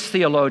greatest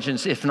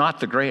theologians, if not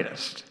the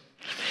greatest.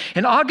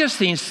 And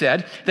Augustine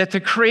said that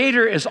the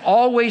Creator is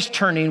always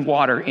turning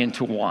water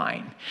into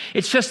wine.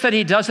 It's just that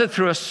he does it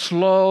through a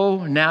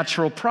slow,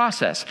 natural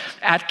process.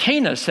 At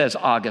Cana, says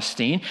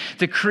Augustine,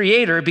 the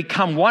Creator,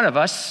 become one of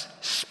us,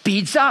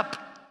 speeds up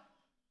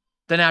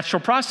the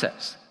natural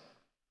process.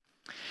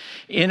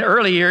 In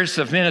early years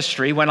of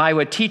ministry, when I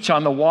would teach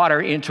on the water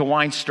into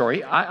wine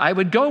story, I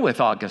would go with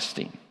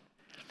Augustine.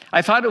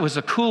 I thought it was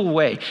a cool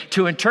way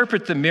to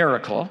interpret the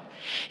miracle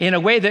in a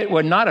way that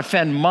would not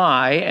offend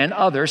my and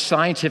other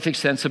scientific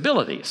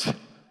sensibilities.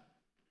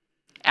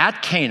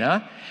 At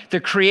Cana, the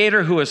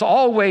Creator, who is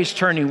always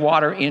turning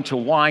water into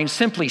wine,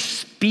 simply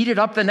speeded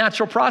up the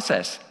natural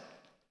process.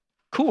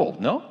 Cool,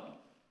 no?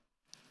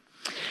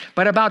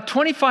 But about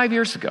 25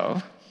 years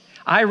ago,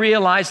 I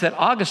realized that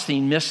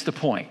Augustine missed the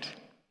point.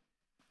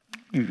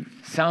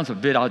 Sounds a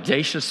bit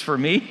audacious for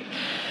me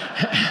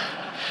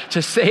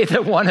to say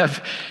that one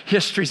of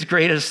history's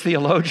greatest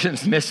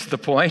theologians missed the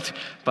point,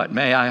 but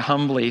may I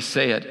humbly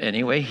say it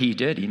anyway, he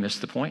did. He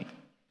missed the point.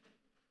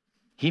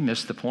 He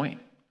missed the point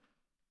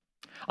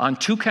on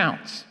 2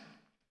 counts.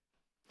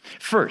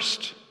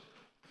 First,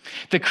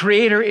 the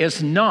Creator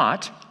is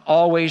not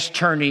always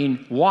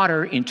turning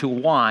water into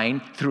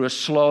wine through a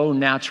slow,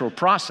 natural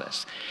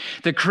process.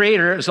 The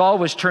Creator is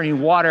always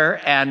turning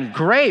water and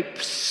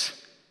grapes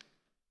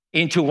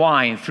into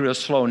wine through a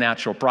slow,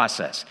 natural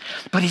process.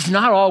 But he's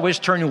not always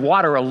turning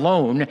water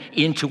alone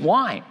into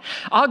wine.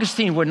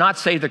 Augustine would not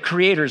say the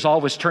Creator is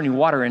always turning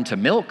water into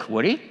milk,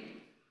 would he?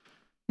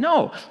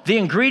 No, the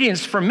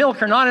ingredients for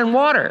milk are not in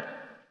water.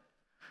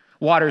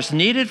 Water's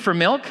needed for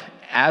milk,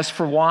 as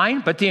for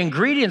wine, but the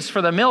ingredients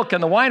for the milk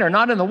and the wine are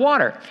not in the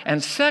water.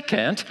 And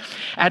second,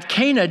 at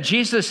Cana,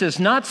 Jesus is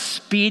not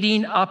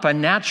speeding up a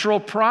natural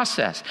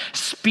process.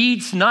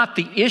 Speed's not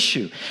the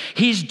issue.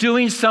 He's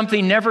doing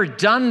something never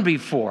done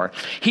before.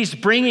 He's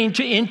bringing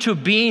into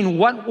being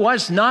what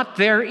was not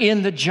there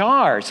in the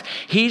jars.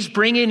 He's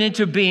bringing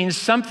into being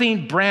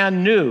something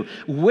brand new.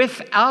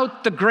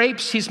 Without the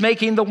grapes, he's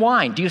making the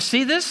wine. Do you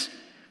see this?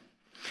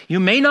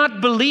 You may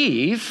not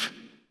believe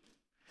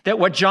that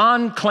what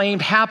John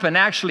claimed happened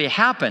actually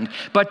happened,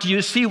 but do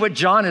you see what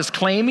John is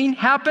claiming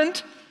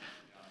happened?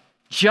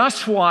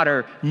 Just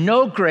water,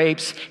 no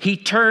grapes. He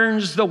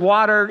turns the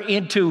water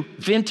into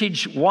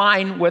vintage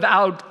wine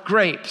without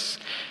grapes.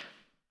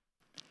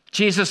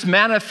 Jesus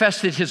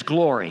manifested his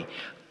glory.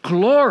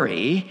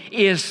 Glory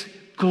is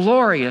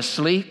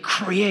gloriously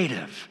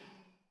creative.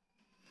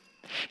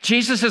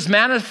 Jesus is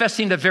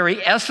manifesting the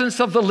very essence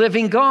of the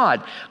living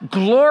God,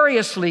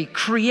 gloriously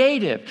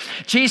creative.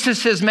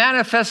 Jesus is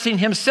manifesting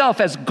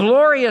himself as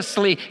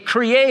gloriously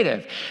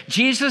creative.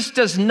 Jesus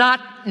does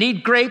not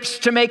need grapes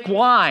to make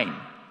wine.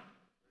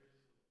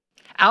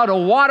 Out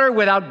of water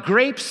without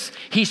grapes,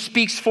 he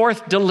speaks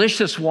forth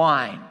delicious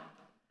wine.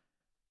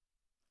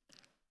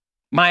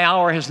 My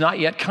hour has not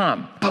yet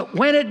come. But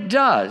when it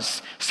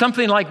does,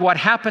 something like what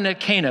happened at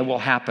Cana will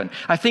happen.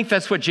 I think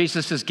that's what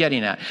Jesus is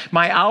getting at.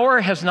 My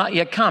hour has not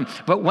yet come.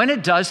 But when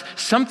it does,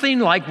 something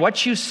like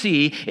what you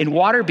see in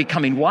water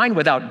becoming wine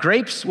without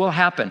grapes will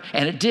happen.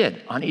 And it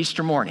did on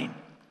Easter morning.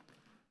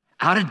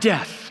 Out of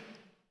death,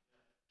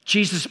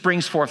 Jesus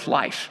brings forth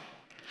life.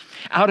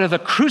 Out of the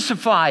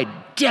crucified,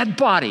 dead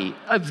body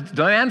of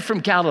the man from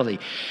Galilee,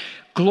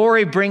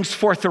 glory brings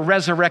forth the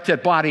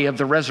resurrected body of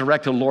the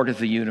resurrected Lord of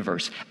the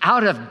universe.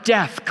 Out of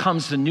death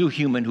comes the new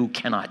human who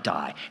cannot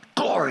die.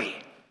 Glory.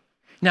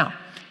 Now,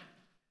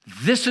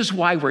 this is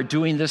why we're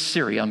doing this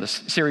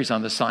series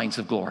on the signs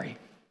of glory.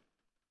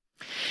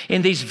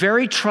 In these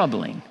very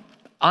troubling,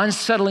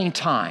 unsettling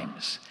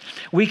times,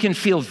 we can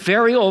feel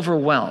very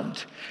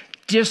overwhelmed,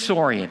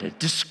 disoriented,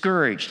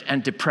 discouraged,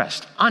 and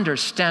depressed,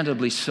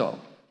 understandably so.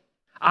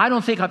 I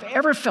don't think I've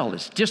ever felt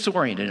as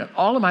disoriented in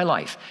all of my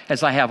life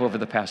as I have over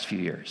the past few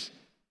years.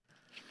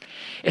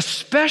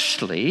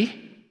 Especially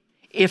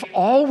if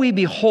all we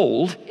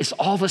behold is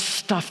all the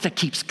stuff that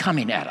keeps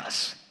coming at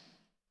us.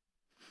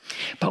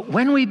 But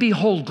when we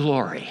behold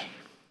glory,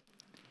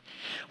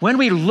 when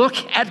we look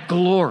at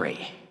glory,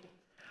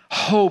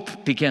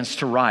 hope begins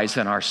to rise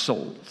in our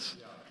souls.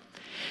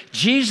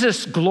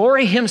 Jesus,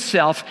 glory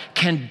himself,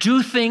 can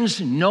do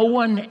things no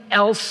one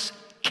else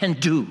can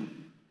do.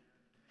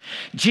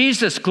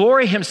 Jesus,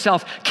 glory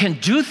himself, can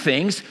do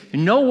things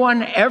no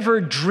one ever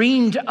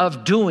dreamed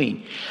of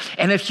doing.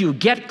 And if you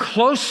get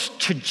close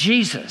to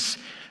Jesus,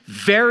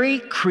 very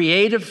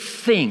creative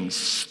things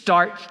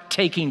start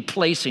taking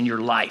place in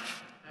your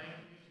life.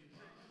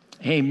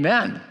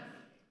 Amen.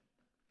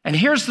 And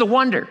here's the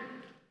wonder,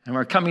 and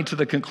we're coming to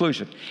the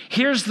conclusion.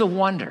 Here's the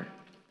wonder.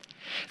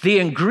 The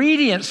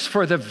ingredients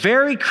for the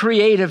very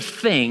creative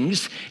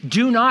things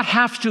do not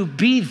have to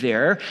be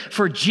there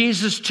for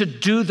Jesus to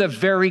do the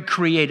very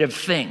creative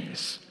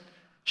things.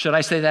 Should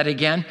I say that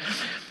again?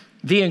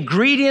 The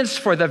ingredients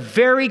for the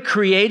very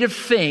creative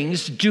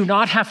things do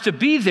not have to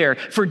be there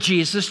for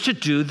Jesus to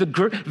do the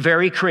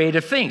very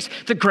creative things.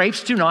 The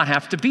grapes do not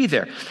have to be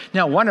there.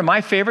 Now, one of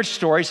my favorite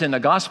stories in the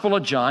Gospel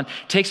of John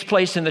takes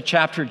place in the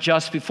chapter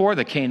just before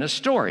the Cana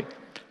story.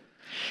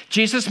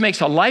 Jesus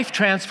makes a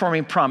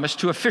life-transforming promise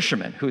to a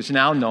fisherman who's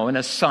now known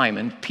as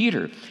Simon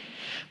Peter.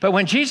 But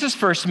when Jesus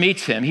first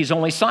meets him, he's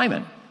only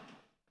Simon.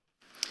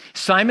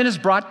 Simon is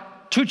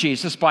brought to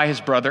Jesus by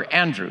his brother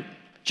Andrew.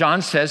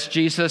 John says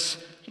Jesus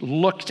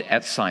looked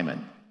at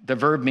Simon. The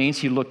verb means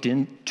he looked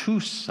into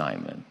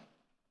Simon,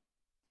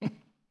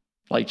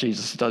 like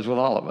Jesus does with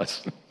all of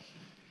us,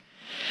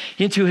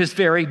 into his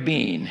very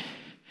being.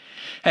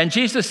 And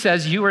Jesus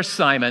says, "You are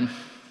Simon,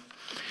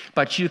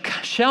 but you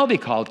shall be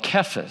called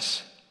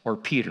Cephas," or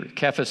Peter.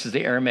 Cephas is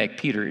the Aramaic,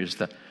 Peter is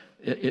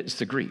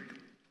the Greek.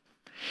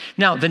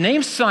 Now, the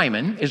name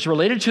Simon is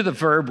related to the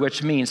verb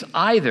which means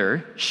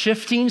either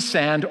shifting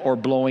sand or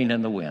blowing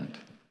in the wind.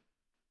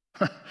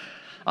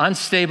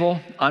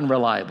 Unstable,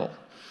 unreliable.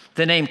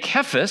 The name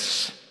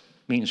Cephas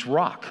means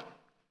rock.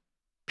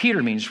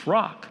 Peter means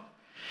rock.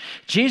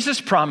 Jesus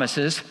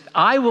promises,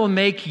 "I will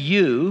make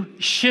you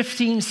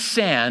shifting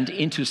sand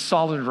into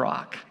solid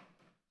rock."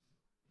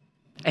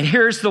 And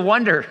here's the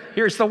wonder.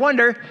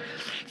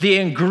 The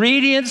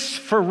ingredients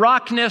for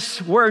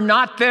rockness were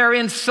not there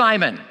in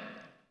Simon.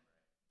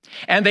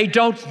 And they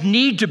don't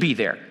need to be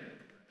there.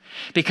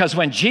 Because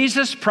when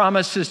Jesus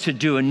promises to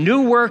do a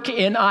new work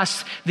in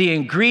us, the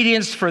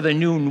ingredients for the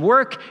new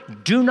work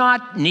do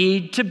not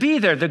need to be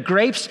there. The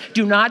grapes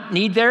do not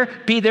need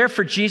be there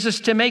for Jesus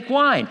to make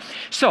wine.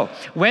 So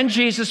when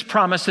Jesus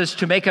promises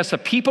to make us a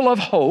people of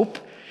hope,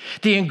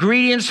 the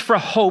ingredients for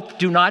hope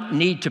do not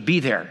need to be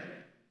there.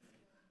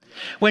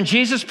 When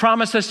Jesus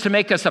promises to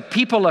make us a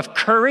people of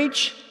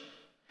courage,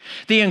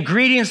 the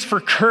ingredients for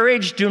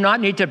courage do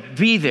not need to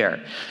be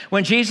there.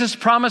 When Jesus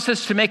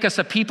promises to make us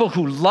a people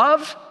who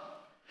love,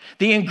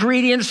 the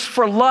ingredients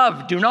for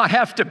love do not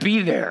have to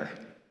be there.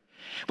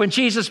 When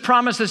Jesus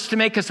promises to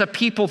make us a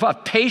people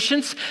of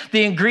patience,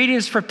 the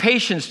ingredients for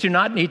patience do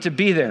not need to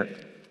be there.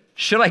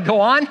 Should I go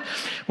on?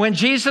 When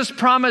Jesus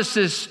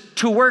promises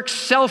to work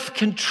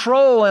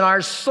self-control in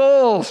our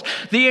souls,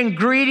 the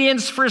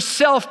ingredients for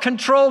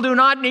self-control do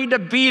not need to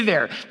be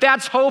there.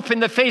 That's hope in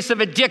the face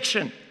of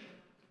addiction.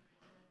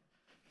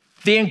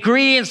 The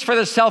ingredients for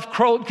the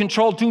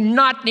self-control do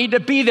not need to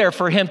be there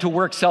for him to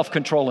work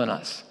self-control in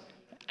us.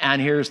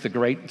 And here's the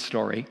great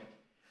story.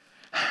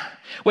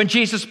 When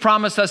Jesus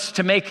promises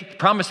to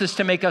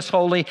make us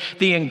holy,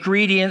 the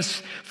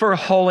ingredients for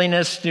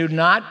holiness do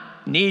not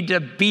need to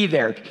be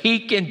there. He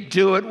can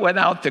do it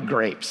without the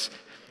grapes.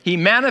 He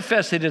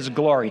manifested his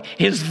glory,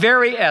 his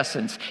very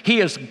essence. He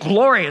is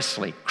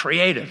gloriously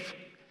creative.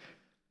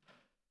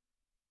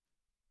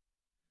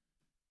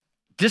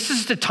 This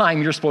is the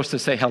time you're supposed to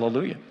say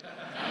hallelujah.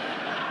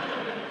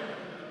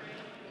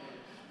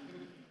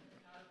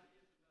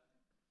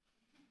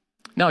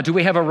 Now, do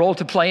we have a role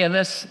to play in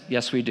this?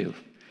 Yes, we do.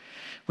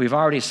 We've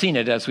already seen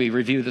it as we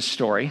review the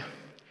story.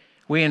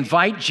 We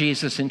invite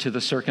Jesus into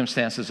the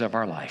circumstances of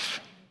our life.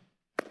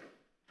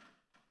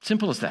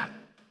 Simple as that.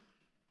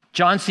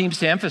 John seems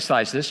to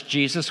emphasize this.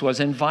 Jesus was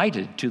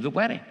invited to the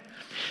wedding.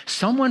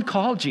 Someone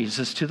called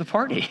Jesus to the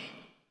party.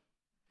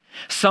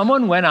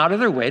 Someone went out of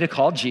their way to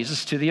call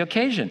Jesus to the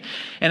occasion.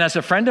 And as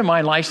a friend of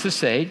mine likes to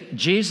say,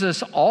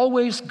 Jesus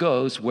always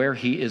goes where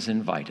he is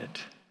invited.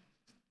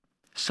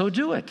 So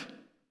do it.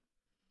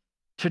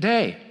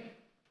 Today,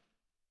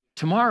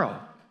 tomorrow,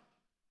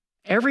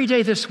 every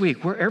day this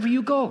week, wherever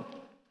you go.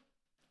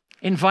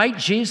 Invite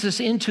Jesus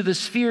into the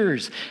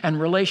spheres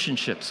and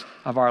relationships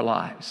of our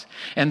lives.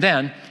 And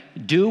then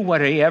do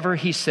whatever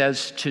he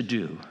says to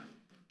do.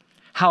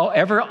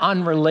 However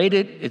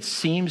unrelated it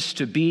seems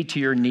to be to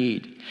your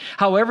need.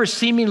 However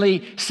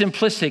seemingly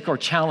simplistic or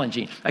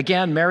challenging.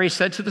 Again, Mary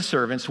said to the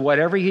servants,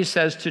 whatever he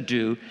says to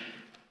do,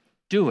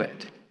 do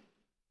it.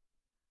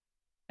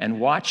 And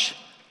watch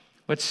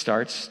what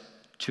starts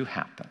to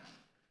happen.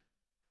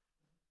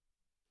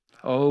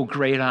 Oh,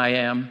 great I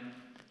am.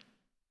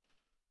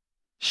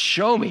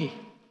 Show me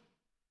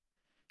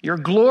your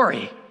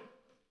glory.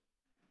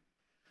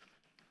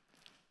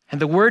 And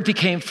the Word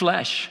became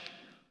flesh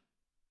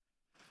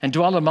and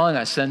dwelt among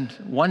us. And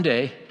one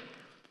day,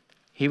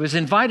 He was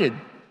invited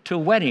to a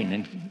wedding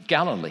in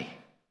Galilee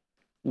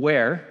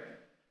where,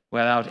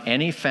 without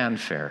any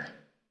fanfare,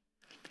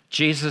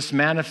 Jesus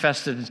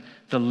manifested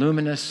the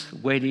luminous,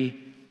 weighty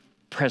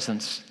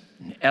presence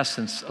and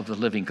essence of the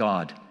living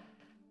God.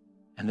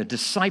 And the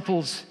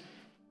disciples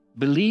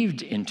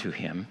believed into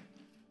him,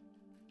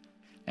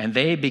 and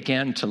they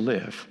began to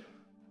live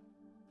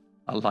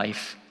a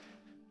life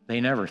they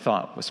never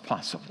thought was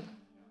possible.